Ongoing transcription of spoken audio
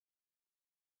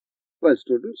Well,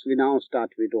 students, we now start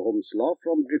with Ohm's law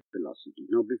from drift velocity.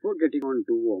 Now, before getting on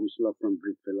to Ohm's law from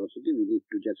drift velocity, we need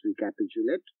to just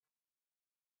recapitulate.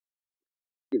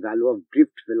 The value of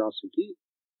drift velocity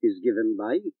is given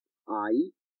by I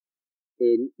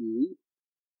NE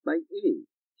by A.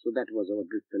 So that was our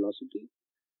drift velocity.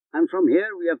 And from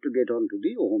here, we have to get on to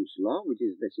the Ohm's law, which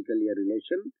is basically a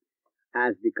relation.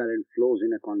 As the current flows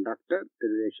in a conductor, the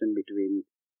relation between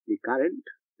the current,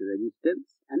 the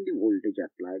resistance, and the voltage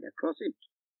applied across it.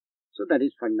 So that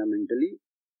is fundamentally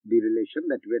the relation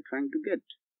that we are trying to get.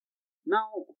 Now,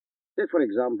 say for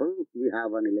example, we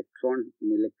have an electron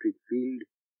in electric field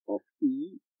of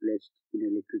E, placed in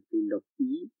electric field of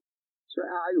E. So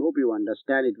I hope you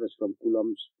understand it was from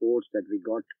Coulomb's force that we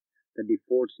got that the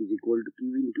force is equal to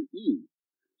Q into E.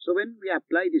 So when we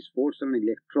apply this force on an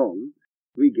electron,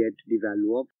 we get the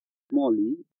value of small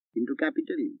e into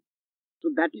capital E. So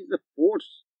that is the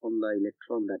force on the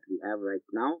electron that we have right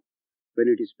now. When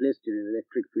it is placed in an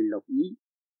electric field of E,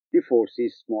 the force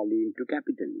is small e into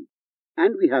capital E.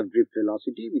 And we have drift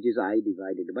velocity, which is I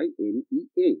divided by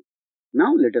NEA.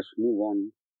 Now let us move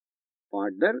on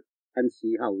further and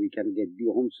see how we can get the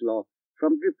Ohm's law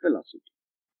from drift velocity.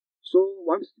 So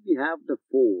once we have the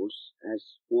force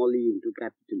as small e into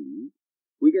capital E,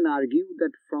 we can argue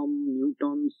that from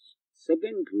Newton's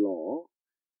second law,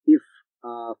 if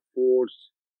a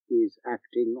force is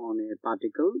acting on a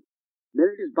particle, then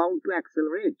it is bound to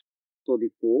accelerate. So the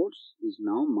force is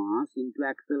now mass into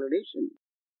acceleration.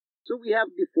 So we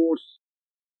have the force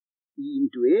E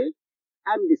into A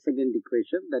and the second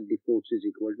equation that the force is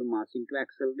equal to mass into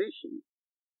acceleration.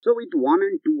 So with 1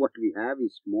 and 2 what we have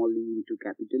is small e into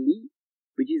capital E,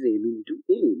 which is m into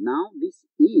A. Now this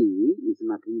A is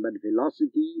nothing but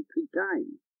velocity 3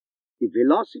 times. The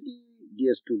velocity,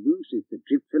 dear students, is the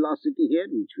drift velocity here,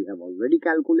 which we have already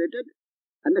calculated.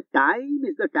 And the time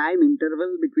is the time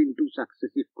interval between two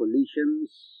successive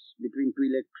collisions between two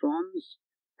electrons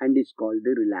and is called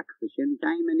the relaxation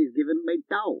time and is given by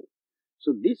tau.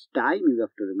 So this time you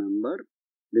have to remember,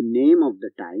 the name of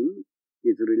the time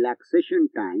is relaxation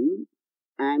time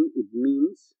and it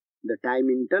means the time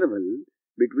interval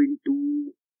between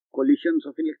two collisions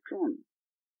of electrons.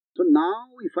 So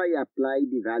now if I apply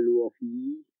the value of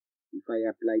E, if I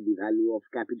apply the value of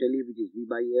capital E, which is V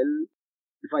by L,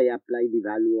 if I apply the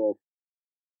value of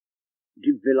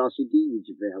drift velocity,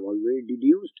 which we have already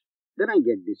deduced, then I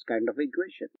get this kind of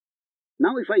equation.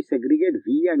 Now if I segregate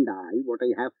V and I, what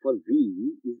I have for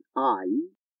V is I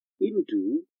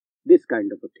into this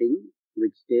kind of a thing,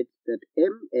 which states that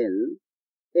ML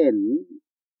N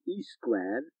E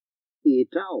square A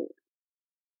tau.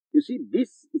 You see,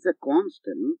 this is a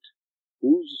constant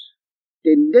whose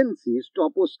tendency is to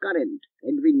oppose current,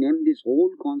 and we name this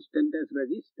whole constant as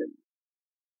resistance.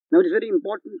 Now it is very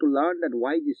important to learn that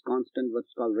why this constant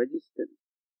was called resistance.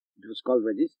 It was called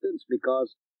resistance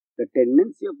because the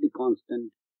tendency of the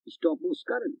constant is to oppose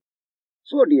current.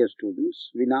 So dear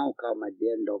students, we now come at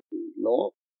the end of the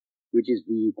law, which is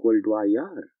V equal to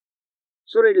IR.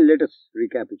 So let us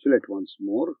recapitulate once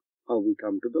more how we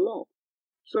come to the law.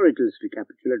 So let us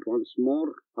recapitulate once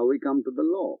more how we come to the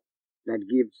law. That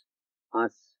gives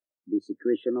us this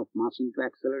equation of mass into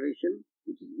acceleration,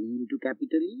 which is E into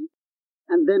capital E.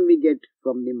 And then we get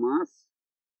from the mass,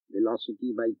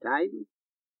 velocity by time,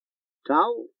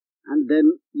 tau, and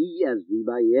then E as V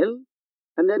by L.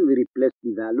 And then we replace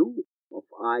the value of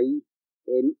I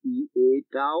NEA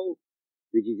tau,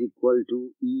 which is equal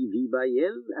to EV by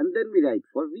L, and then we write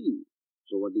for V.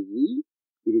 So what is V?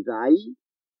 It is I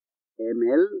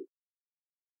ML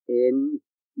N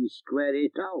E square A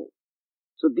tau.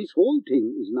 So this whole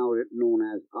thing is now known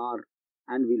as R,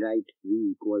 and we write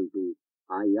V equal to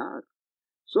IR.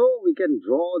 So we can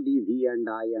draw the V and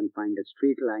I and find a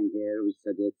straight line here, which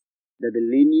suggests that the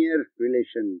linear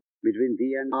relation between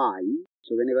V and I,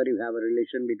 so whenever you have a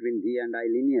relation between V and I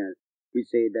linear, we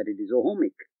say that it is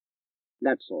ohmic.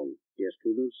 That's all, dear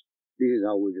students. This is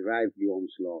how we derive the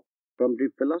Ohm's law from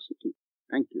drift velocity.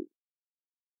 Thank you.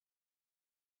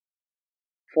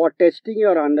 For testing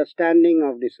your understanding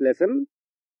of this lesson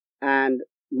and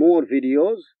more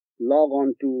videos, log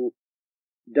on to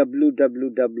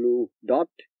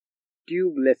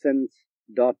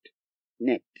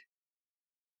www.tubelessons.net.